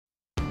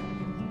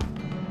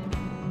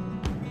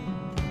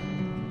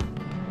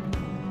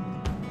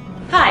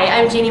Hi,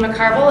 I'm Jeannie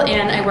McCarville,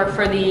 and I work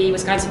for the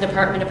Wisconsin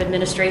Department of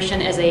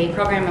Administration as a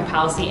Program and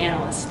Policy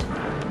Analyst.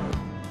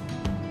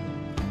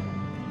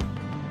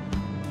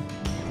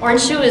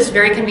 Orange Shoe is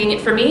very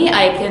convenient for me.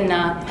 I can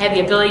have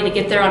the ability to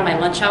get there on my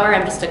lunch hour.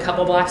 I'm just a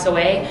couple blocks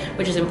away,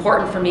 which is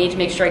important for me to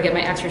make sure I get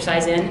my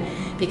exercise in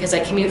because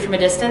I commute from a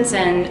distance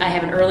and I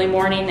have an early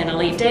morning and a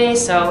late day,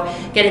 so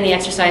getting the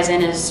exercise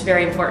in is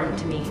very important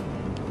to me.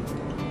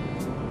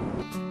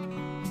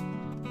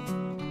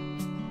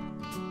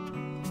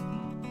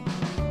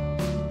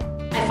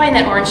 I find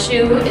that Orange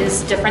Shoe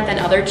is different than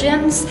other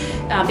gyms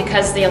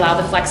because they allow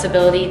the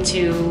flexibility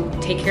to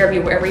take care of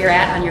you wherever you're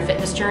at on your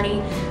fitness journey.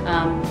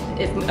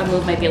 If a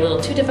move might be a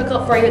little too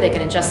difficult for you, they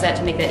can adjust that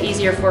to make that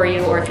easier for you,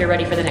 or if you're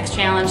ready for the next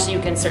challenge, you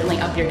can certainly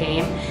up your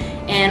game.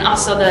 And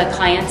also the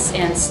clients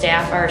and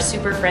staff are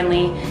super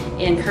friendly,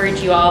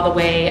 encourage you all the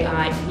way.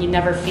 You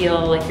never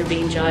feel like you're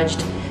being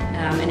judged,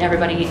 and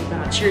everybody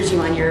cheers you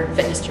on your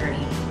fitness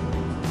journey.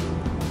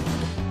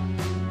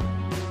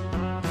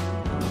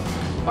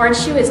 Orange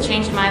Shoe has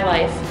changed my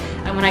life.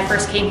 When I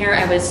first came here,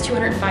 I was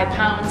 205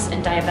 pounds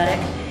and diabetic,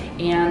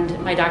 and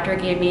my doctor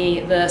gave me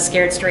the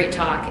scared straight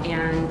talk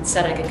and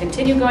said I could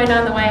continue going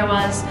on the way I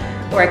was,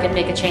 or I could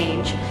make a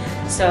change.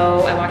 So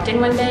I walked in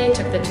one day,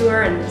 took the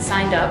tour, and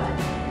signed up.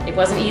 It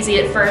wasn't easy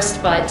at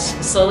first, but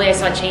slowly I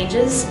saw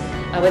changes.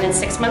 Within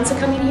 6 months of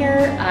coming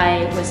here,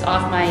 I was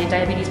off my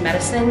diabetes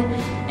medicine,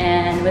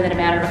 and within a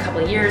matter of a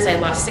couple of years, I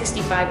lost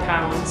 65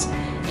 pounds.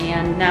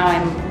 And now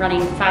I'm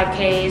running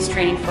 5Ks,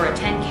 training for a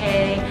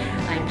 10K,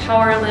 I'm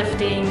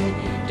powerlifting,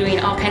 doing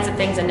all kinds of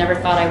things I never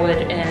thought I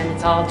would, and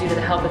it's all due to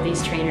the help of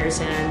these trainers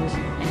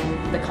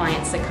and the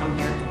clients that come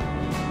here.